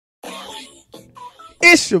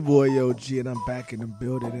It's your boy OG, and I'm back in the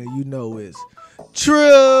building, and you know it's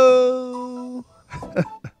true.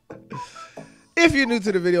 If you're new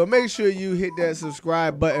to the video, make sure you hit that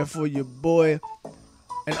subscribe button for your boy,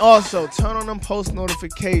 and also turn on them post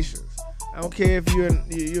notifications. I don't care if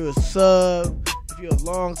you're a sub, if you're a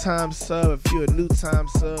long time sub, if you're a new time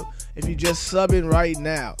sub, if you're just subbing right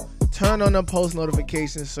now. Turn on them post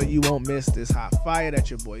notifications so you won't miss this hot fire that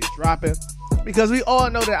your boy's dropping. Because we all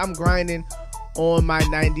know that I'm grinding on my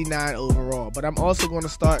 99 overall, but I'm also going to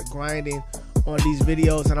start grinding on these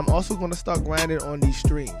videos, and I'm also going to start grinding on these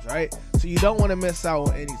streams, right? So you don't want to miss out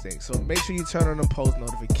on anything. So make sure you turn on them post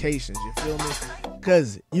notifications, you feel me?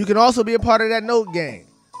 Because you can also be a part of that note game.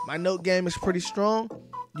 My note game is pretty strong.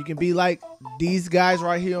 You can be like these guys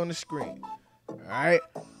right here on the screen, all right?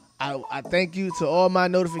 I thank you to all my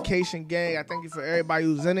notification gang. I thank you for everybody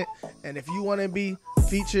who's in it. And if you want to be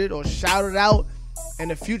featured or shouted out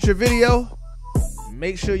in a future video,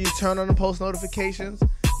 make sure you turn on the post notifications.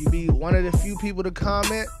 You be one of the few people to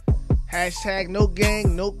comment. Hashtag note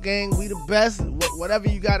gang, we the best. Whatever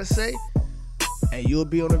you got to say. And you'll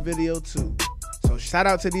be on the video too. So shout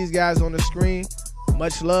out to these guys on the screen.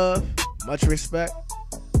 Much love, much respect.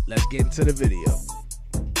 Let's get into the video.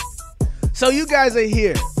 So you guys are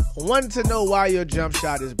here wanting to know why your jump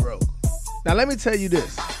shot is broke. Now let me tell you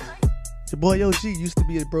this. Your boy OG used to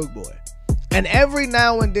be a broke boy. And every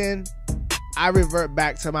now and then, I revert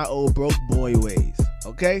back to my old broke boy ways,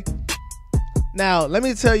 okay? Now, let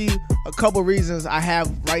me tell you a couple reasons I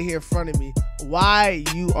have right here in front of me why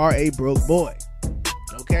you are a broke boy,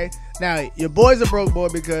 okay? Now, your boy's a broke boy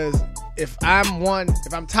because if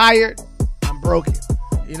I'm tired, I'm broken.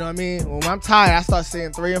 You know what I mean? When I'm tired, I start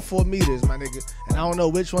saying 3 and 4 meters, my nigga, and I don't know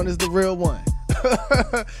which one is the real one.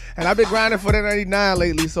 And I've been grinding for the 99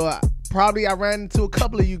 lately, so I ran into a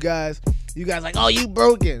couple of you guys. You guys like, oh, you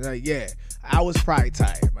broken. Like, yeah, I was probably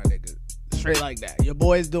tired, my nigga. Straight like that. Your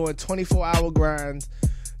boy's doing 24-hour grinds,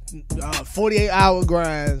 48-hour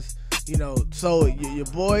grinds, you know, so your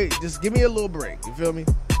boy, just give me a little break, you feel me?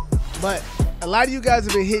 But a lot of you guys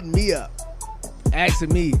have been hitting me up,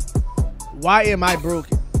 asking me, why am I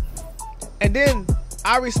broken? And then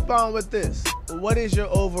I respond with this. What is your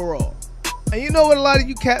overall? And you know what a lot of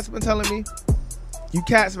you cats been telling me? You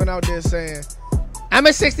cats been out there saying, I'm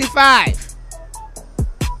a 65.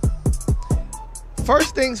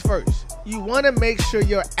 First things first, you want to make sure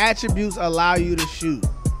your attributes allow you to shoot.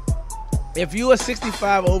 If you are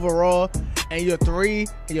 65 overall and your 3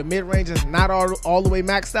 and your mid-range is not all the way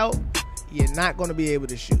maxed out, you're not going to be able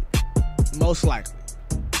to shoot. Most likely.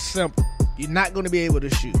 Simple. You're not going to be able to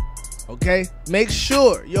shoot. Okay? Make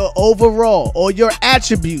sure your overall or your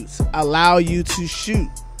attributes allow you to shoot.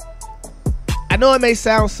 I know it may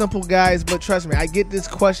sound simple, guys, but trust me, I get this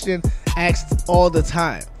question asked all the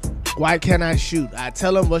time. Why can't I shoot? I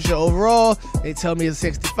tell them, what's your overall? They tell me it's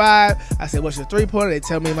 65. I say, what's your three-pointer? They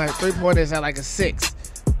tell me my three-pointer is at like a 6.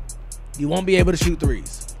 You won't be able to shoot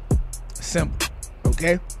threes. Simple.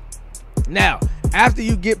 Okay? Now, after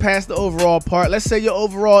you get past the overall part, let's say your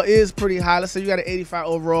overall is pretty high. Let's say you got an 85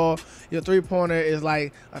 overall. Your three-pointer is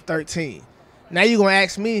like a 13. Now you're going to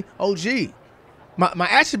ask me, oh, gee, my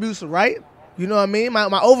attributes are right. You know what I mean?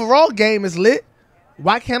 My overall game is lit.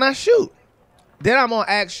 Why can't I shoot? Then I'm going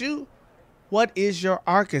to ask you, what is your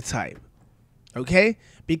archetype? Okay?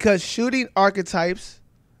 Because shooting archetypes,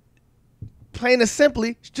 plain and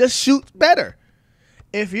simply, just shoot better.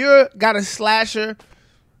 If you're got a slasher,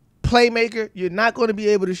 playmaker, you're not going to be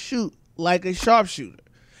able to shoot like a sharpshooter.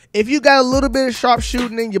 If you got a little bit of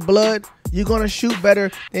sharpshooting in your blood, you're going to shoot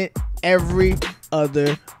better than every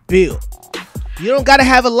other build. You don't got to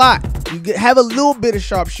have a lot. You have a little bit of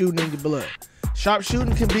sharpshooting in your blood.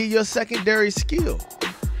 Sharpshooting can be your secondary skill.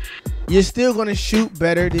 You're still going to shoot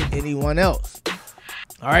better than anyone else.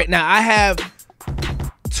 All right, now I have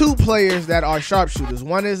 2 players that are sharpshooters.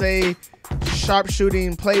 One is a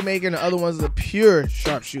sharpshooting playmaker, and the other one's a pure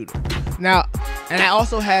sharpshooter. Now, and I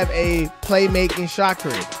also have a playmaking shot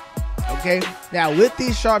creator. Okay, now with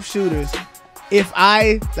these sharpshooters,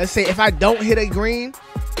 let's say if I don't hit a green,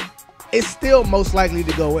 it's still most likely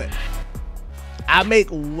to go in. I make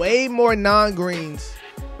way more non-greens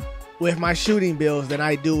with my shooting builds than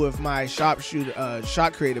I do with my shot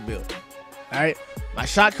creator build. All right, my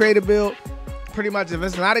shot creator build, pretty much if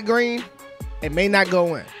it's not a green, it may not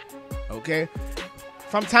go in. Okay,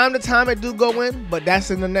 from time to time it do go in, but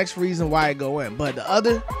that's in the next reason why it go in. But the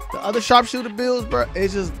other sharpshooter builds, bro,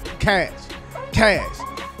 it's just cash.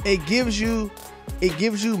 It gives you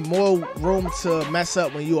more room to mess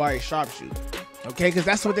up when you are a sharpshooter. Okay, because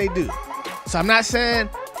that's what they do. So I'm not saying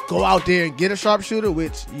go out there and get a sharpshooter,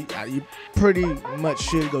 which you pretty much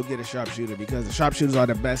should go get a sharpshooter because the sharpshooters are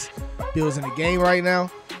the best builds in the game right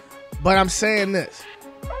now. But I'm saying this.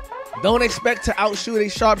 Don't expect to outshoot a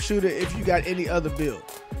sharpshooter if you got any other build.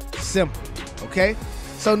 Simple, okay?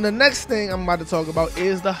 So the next thing I'm about to talk about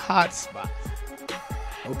is the hot spots,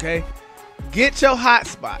 okay? Get your hot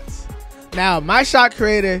spots. Now, my shot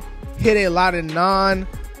creator hit a lot of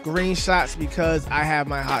non-green shots because I have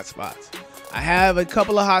my hot spots. I have a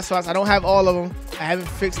couple of hot spots. I don't have all of them. I haven't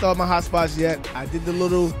fixed all my hot spots yet. I did the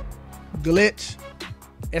little glitch.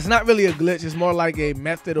 It's not really a glitch. It's more like a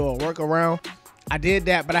method or a workaround. I did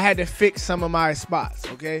that, but I had to fix some of my spots,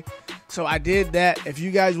 okay? So I did that. If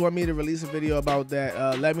you guys want me to release a video about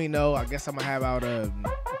that, let me know. I guess I'm going to have out a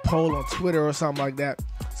poll on Twitter or something like that.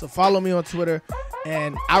 So follow me on Twitter,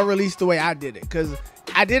 and I'll release the way I did it. Because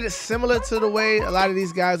I did it similar to the way a lot of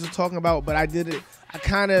these guys are talking about, but I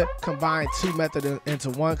kind of combined two methods into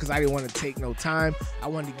one because I didn't want to take no time. I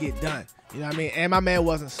wanted to get done. You know what I mean? And my man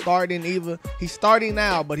wasn't starting either. He's starting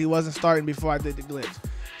now, but he wasn't starting before I did the glitch.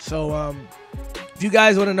 So, if you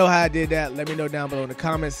guys want to know how I did that, let me know down below in the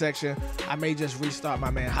comment section. I may just restart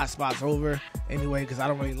my man hotspots over anyway because I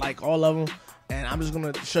don't really like all of them. And I'm just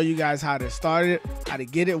going to show you guys how to start it, how to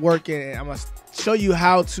get it working. And I'm going to show you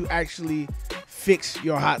how to actually fix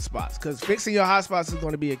your hotspots because fixing your hotspots is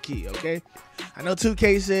going to be a key, okay? I know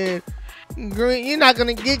 2K said, green, you're not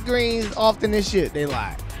going to get greens often this shit. They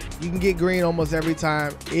lied. You can get green almost every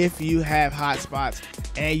time if you have hotspots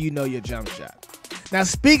and you know your jump shot. Now,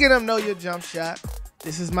 speaking of know your jump shot,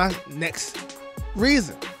 this is my next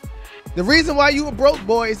reason. The reason why you a broke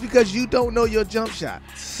boy is because you don't know your jump shot.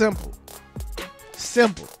 Simple.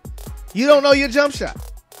 Simple. You don't know your jump shot.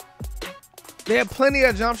 There are plenty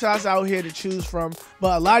of jump shots out here to choose from,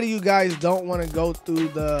 but a lot of you guys don't want to go through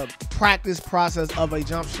the practice process of a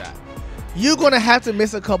jump shot. You're going to have to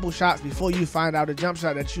miss a couple shots before you find out a jump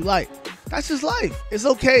shot that you like. That's just life. It's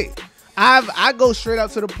okay. I go straight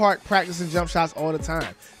up to the park practicing jump shots all the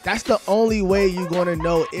time. That's the only way you're going to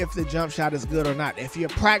know if the jump shot is good or not. If you're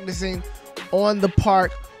practicing on the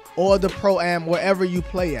park or the pro-am, wherever you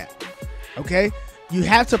play at, okay? You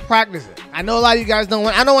have to practice it. I know a lot of you guys don't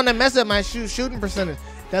want to mess up my shooting percentage.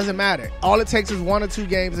 Doesn't matter. All it takes is 1 or 2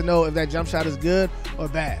 games to know if that jump shot is good or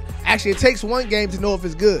bad. Actually, it takes 1 game to know if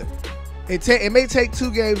it's good. It may take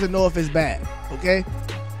 2 games to know if it's bad, okay?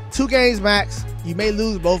 2 games max. You may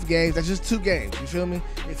lose both games. That's just 2 games. You feel me?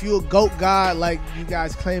 If you a GOAT god like you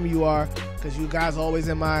guys claim you are, because you guys always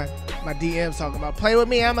in my DMs talking about, play with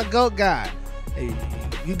me, I'm a GOAT god. Hey,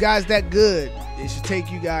 you guys that good, it should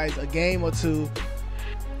take you guys a game or 2,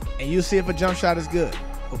 and you'll see if a jump shot is good,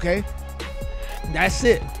 okay? That's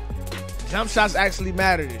it. Jump shots actually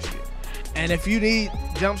matter this year. And if you need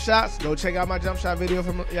jump shots, go check out my jump shot video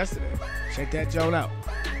from yesterday. Check that joint out.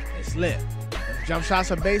 It's lit. Jump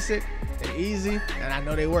shots are basic, they're easy, and I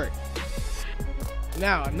know they work.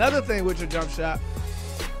 Now, another thing with your jump shot,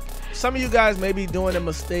 some of you guys may be doing a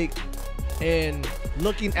mistake in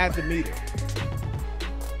looking at the meter.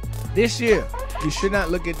 This year, you should not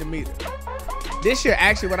look at the meter. This year,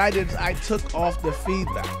 actually, what I did is I took off the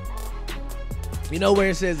feedback. You know where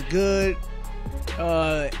it says good,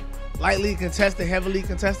 lightly contested, heavily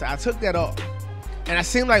contested? I took that off. And it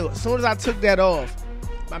seemed like as soon as I took that off,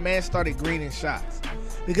 my man started greening shots.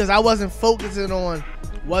 Because I wasn't focusing on,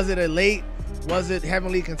 was it a late, was it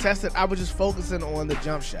heavily contested? I was just focusing on the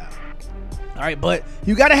jump shot. All right, but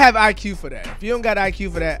you got to have IQ for that. If you don't got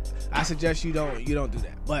IQ for that, I suggest you don't do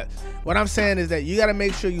that. But what I'm saying is that you got to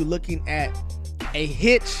make sure you're looking at a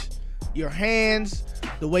hitch, your hands,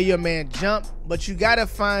 the way your man jump, but you got to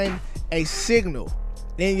find a signal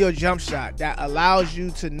in your jump shot that allows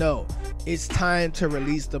you to know it's time to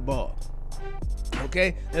release the ball.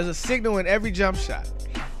 Okay, there's a signal in every jump shot.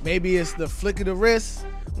 Maybe it's the flick of the wrist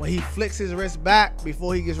when he flicks his wrist back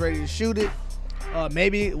before he gets ready to shoot it.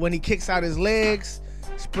 Maybe when he kicks out his legs,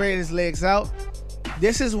 spread his legs out.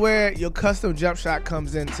 This is where your custom jump shot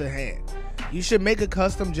comes into hand. You should make a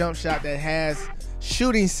custom jump shot that has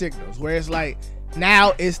shooting signals where it's like,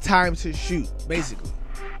 now it's time to shoot, basically.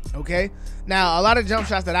 Okay, now a lot of jump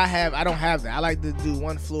shots that I have, I don't have that. I like to do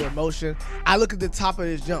one fluid motion. I look at the top of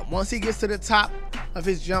his jump. Once he gets to the top of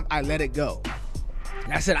his jump, I let it go.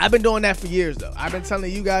 Like I said, I've been doing that for years though. I've been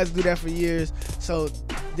telling you guys to do that for years, so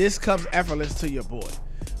this comes effortless to your boy.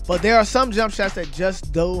 But there are some jump shots that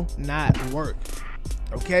just do not work.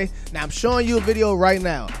 Okay, now I'm showing you a video right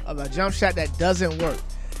now of a jump shot that doesn't work.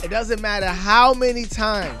 It doesn't matter how many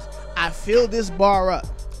times I fill this bar up.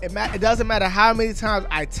 It doesn't matter how many times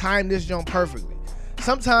I time this jump perfectly.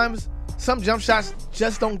 Sometimes some jump shots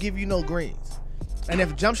just don't give you no greens. And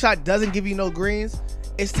if jump shot doesn't give you no greens,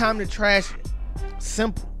 it's time to trash it.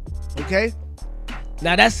 Simple. Okay?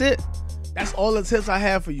 Now that's it. That's all the tips I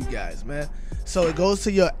have for you guys, man. So it goes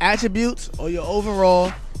to your attributes or your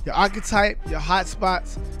overall, your archetype, your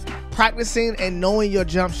hotspots, practicing and knowing your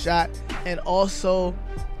jump shot, and also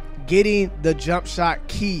getting the jump shot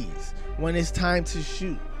keys when it's time to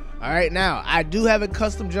shoot. All right, now I do have a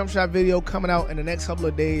custom jump shot video coming out in the next couple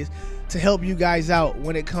of days to help you guys out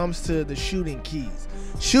when it comes to the shooting keys.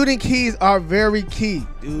 Shooting keys are very key,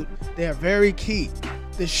 dude. They're very key.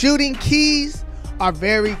 The shooting keys are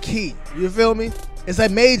very key. You feel me? It's a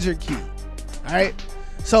major key. All right.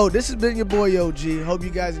 So this has been your boy OG. Hope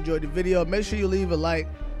you guys enjoyed the video. Make sure you leave a like.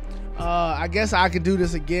 I guess I could do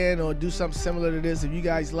this again or do something similar to this if you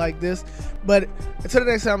guys like this. But until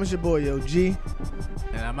the next time, it's your boy OG,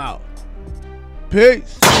 and I'm out.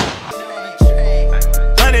 Peace.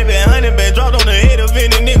 100 been dropped on the head of any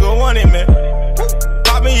nigga wanted, man.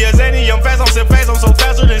 Pop me as any, I'm fast, I'm so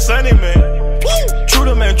faster than Sunny, man. True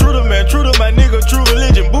to man, true to my nigga, true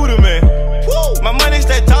religion, boo.